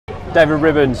David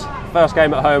Ribbans, first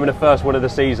game at home and the first win of the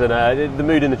season. The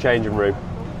mood in the changing room.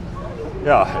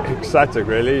 Yeah, ecstatic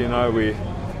really. You know, we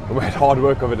made hard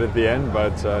work of it at the end,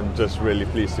 but I'm just really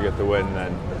pleased to get the win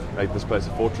and make this place a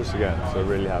fortress again. So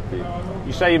really happy.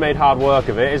 You say you made hard work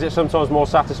of it. Is it sometimes more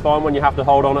satisfying when you have to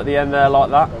hold on at the end there like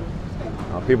that?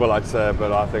 People like to say it,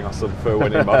 but I think I still prefer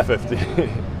winning by 50.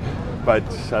 But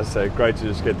as I say, great to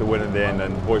just get the win in the end,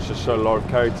 and boys just showed a lot of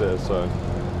character, so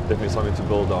definitely something to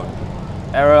build on.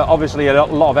 There are obviously a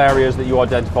lot of areas that you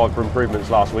identified for improvements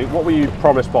last week. What were you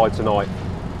promised by tonight?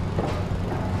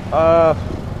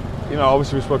 You know,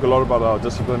 obviously we spoke a lot about our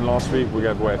discipline last week. We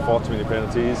gave away far too many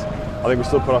penalties. I think we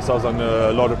still put ourselves under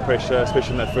a lot of pressure,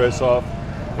 especially in that first half.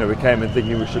 You know, we came in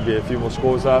thinking we should be a few more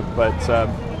scores up, but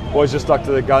boys just stuck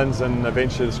to the guns, and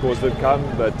eventually the scores did come.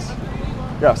 But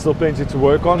yeah, still plenty to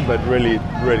work on, but really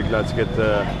glad to get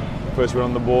the first win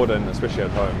on the board, and especially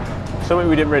at home. Something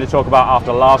we didn't really talk about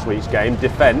after last week's game,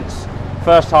 defence.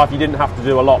 First half you didn't have to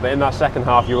do a lot, but in that second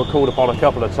half you were called upon a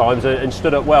couple of times and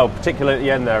stood up well, particularly at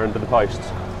the end there under the posts.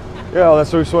 Yeah, well,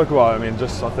 that's what we spoke about. I mean, I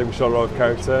think we showed a lot of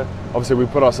character. Obviously we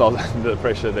put ourselves under the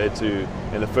pressure there too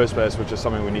in the first place, which is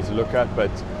something we need to look at,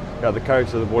 but yeah, the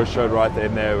character the boys showed right there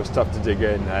and there was tough to dig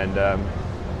in, and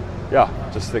yeah,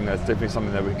 just think that's definitely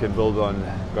something that we can build on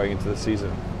going into the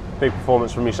season. Big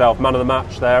performance from yourself, man of the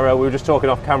match there. We were just talking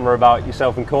off camera about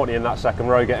yourself and Courtney in that second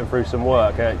row getting through some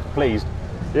work. Pleased?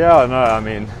 Yeah, no, I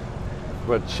mean,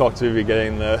 we're shocked to be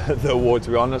getting the award, to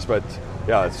be honest, but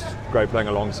yeah, it's great playing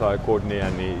alongside Courtney,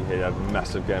 and he had a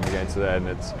massive game against today, and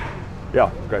it's yeah,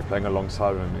 great playing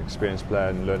alongside him, an experienced player,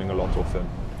 and learning a lot off him.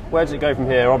 Where does it go from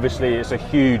here? Obviously it's a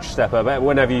huge step up.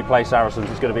 Whenever you play Saracens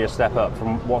it's going to be a step up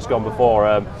from what's gone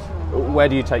before. Where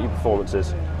do you take your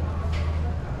performances?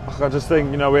 I just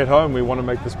think, you know, we're at home, we want to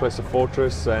make this place a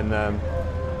fortress, and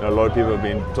you know, a lot of people have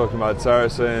been talking about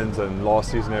Saracens and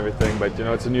last season and everything, but you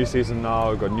know, it's a new season now,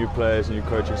 we've got new players, new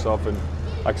coaching staff, and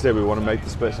like I said, we want to make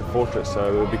this place a fortress,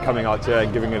 so we'll be coming out here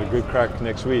and giving it a good crack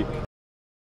next week.